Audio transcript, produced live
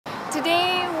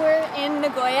Today we're in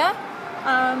Nagoya,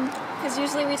 because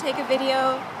usually we take a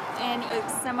video in a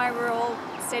semi-rural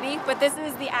city, but this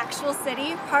is the actual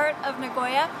city part of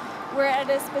Nagoya. We're at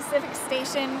a specific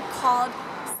station called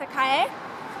Sakae,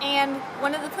 and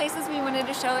one of the places we wanted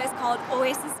to show is called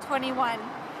Oasis 21,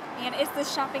 and it's the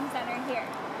shopping center here.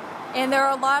 And there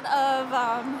are a lot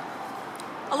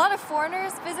of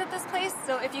foreigners visit this place,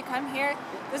 so if you come here,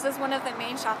 this is one of the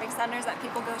main shopping centers that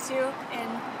people go to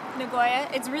in Nagoya.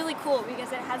 It's really cool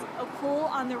because it has a pool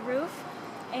on the roof,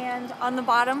 and on the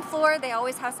bottom floor they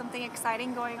always have something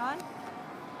exciting going on.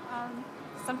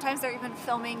 Sometimes they're even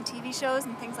filming TV shows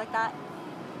and things like that.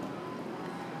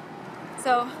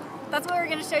 So that's what we're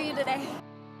going to show you today.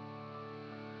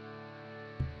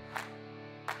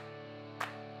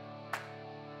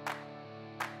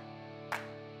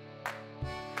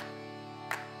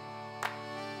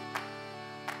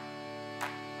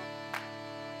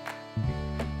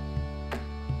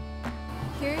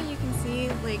 Here you can see,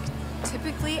 like,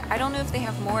 typically, I don't know if they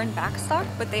have more in back stock,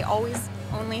 but they always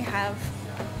only have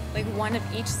like one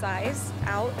of each size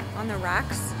out on the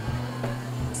racks.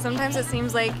 Sometimes it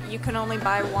seems like you can only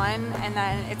buy one and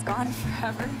then it's gone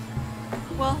forever.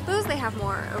 Well, those they have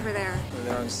more over there.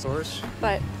 They're in storage?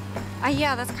 But,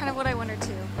 yeah, that's kind of what I wondered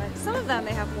too. But some of them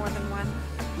they have more than one,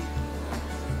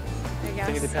 I guess.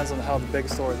 I think it depends on how big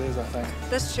the store it is, I think.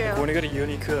 That's true. Like when you go to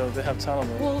Uniqlo, they have a ton of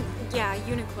them. Well, yeah,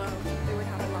 Uniqlo, they would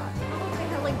have a lot. Oh, they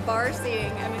have like bar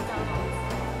seating at McDonald's.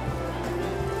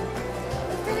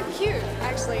 It's kind of cute,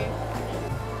 actually.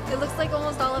 It looks like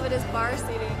almost all of it is bar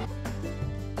seating.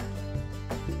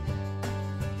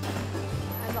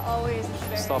 As always, it's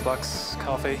very Starbucks,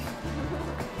 coffee.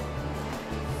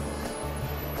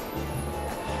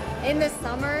 In the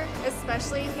summer,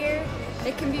 especially here,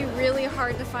 it can be really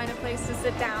hard to find a place to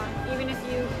sit down, even if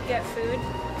you get food.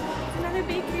 Another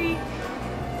bakery.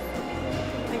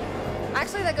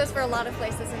 Actually, that goes for a lot of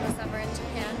places in the summer in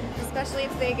Japan, especially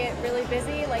if they get really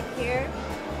busy, like here.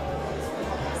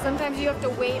 Sometimes you have to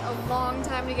wait a long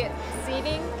time to get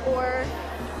seating, or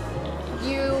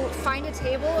you find a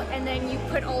table and then you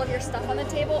put all of your stuff on the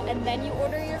table and then you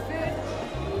order your food.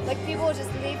 Like, people will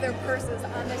just leave their purses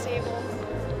on the table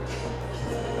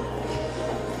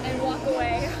and walk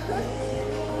away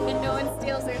and no one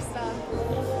steals their stuff.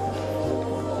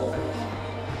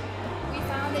 We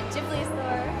found the Ghibli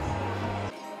store.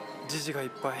 ジジがいっ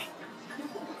ぱい。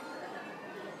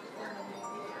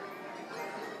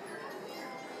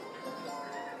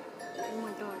Oh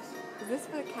my gosh. Is this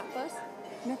for the cat bus?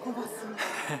 Neko bus.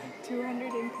 $210.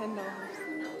 Oh,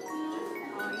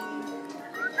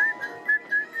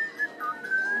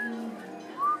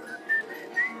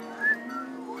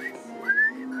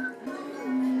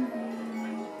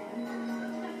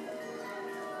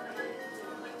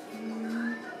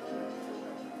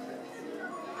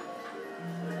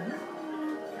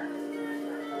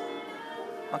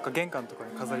 なんか玄関とか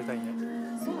に飾りたいね。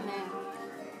そうね。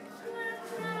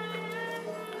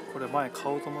これ前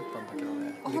買おうと思ったんだけど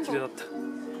ね。売り切れだった。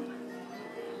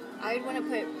I'd want to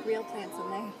put real plants in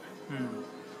there. うん。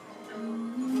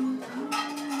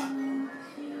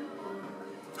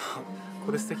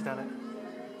これ素敵だね。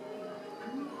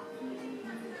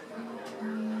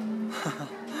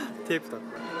テープだこ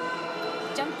れ。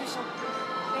Jump shop.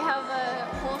 They have a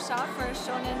whole shop for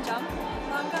Shonen Jump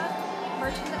manga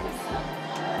merchandise.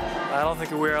 I don't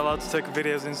think we're allowed to take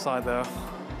videos inside though.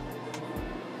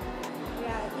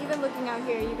 Yeah, even looking out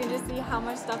here, you can just see how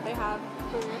much stuff they have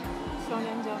for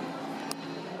Shonen Jump.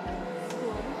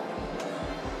 Cool.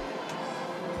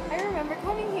 I remember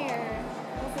coming here.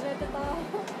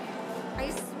 I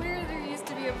swear there used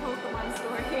to be a Pokemon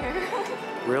store here.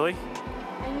 Really?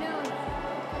 I know.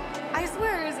 I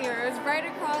swear it was here. It was right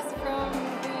across from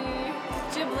the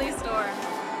Ghibli store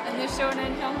and the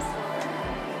Shonen Jump store.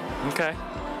 Okay.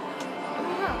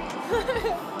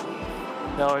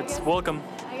 No, it's welcome.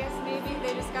 I guess maybe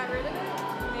they just got rid of it.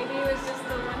 Maybe it was just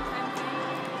the one-time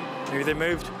thing. Maybe they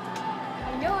moved.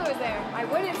 I know it was there. I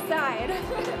went inside.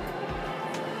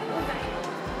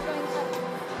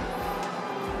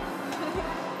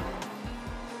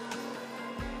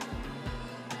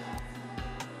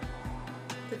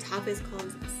 The top is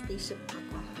called Spaceship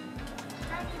Aqua.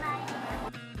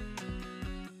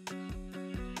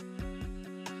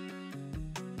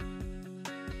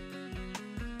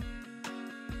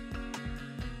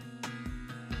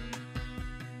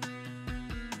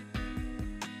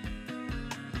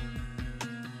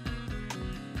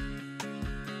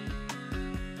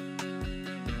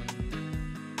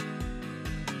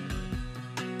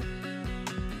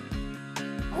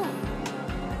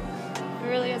 It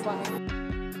really is long.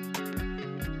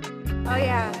 Oh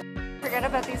yeah, forget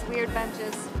about these weird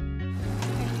benches.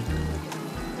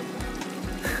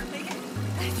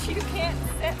 You can't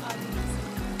sit on these.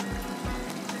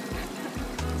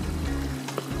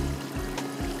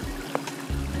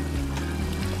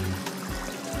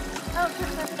 Oh,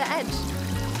 push over the edge.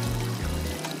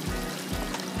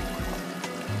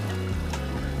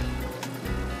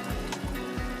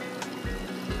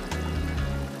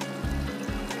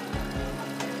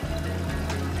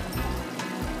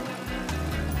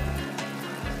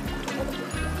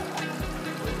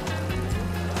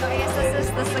 So I guess this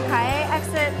is the Sakae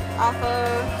exit off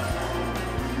of,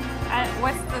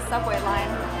 what's the subway line?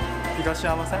 東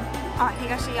山線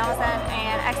Higashi Yamasen,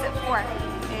 and exit 4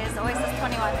 is Oasis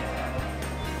 21.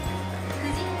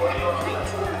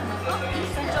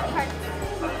 Central Park.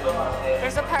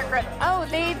 There's a park right. Oh,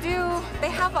 they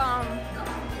have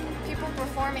people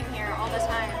performing here all the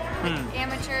time. Like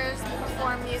amateurs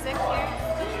perform music here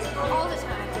all the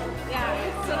time.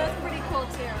 Yeah, so that's pretty cool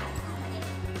too.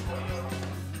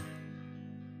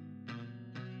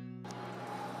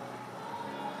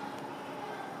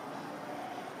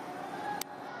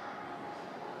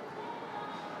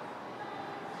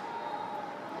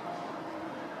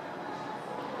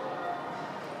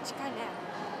 So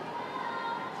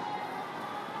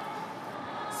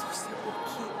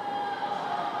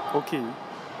大きい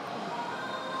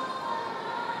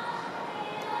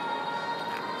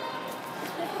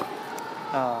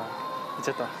ああ行っち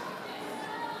ゃった